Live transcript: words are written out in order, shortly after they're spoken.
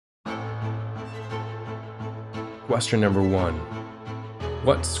Question number 1.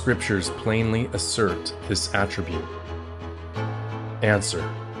 What scriptures plainly assert this attribute? Answer.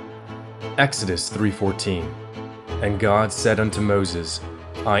 Exodus 3:14. And God said unto Moses,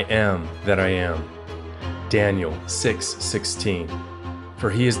 I am that I am. Daniel 6:16. For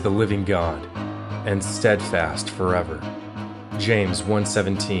he is the living God, and steadfast forever. James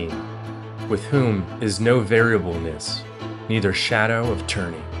 1:17. With whom is no variableness, neither shadow of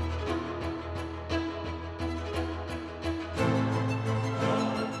turning.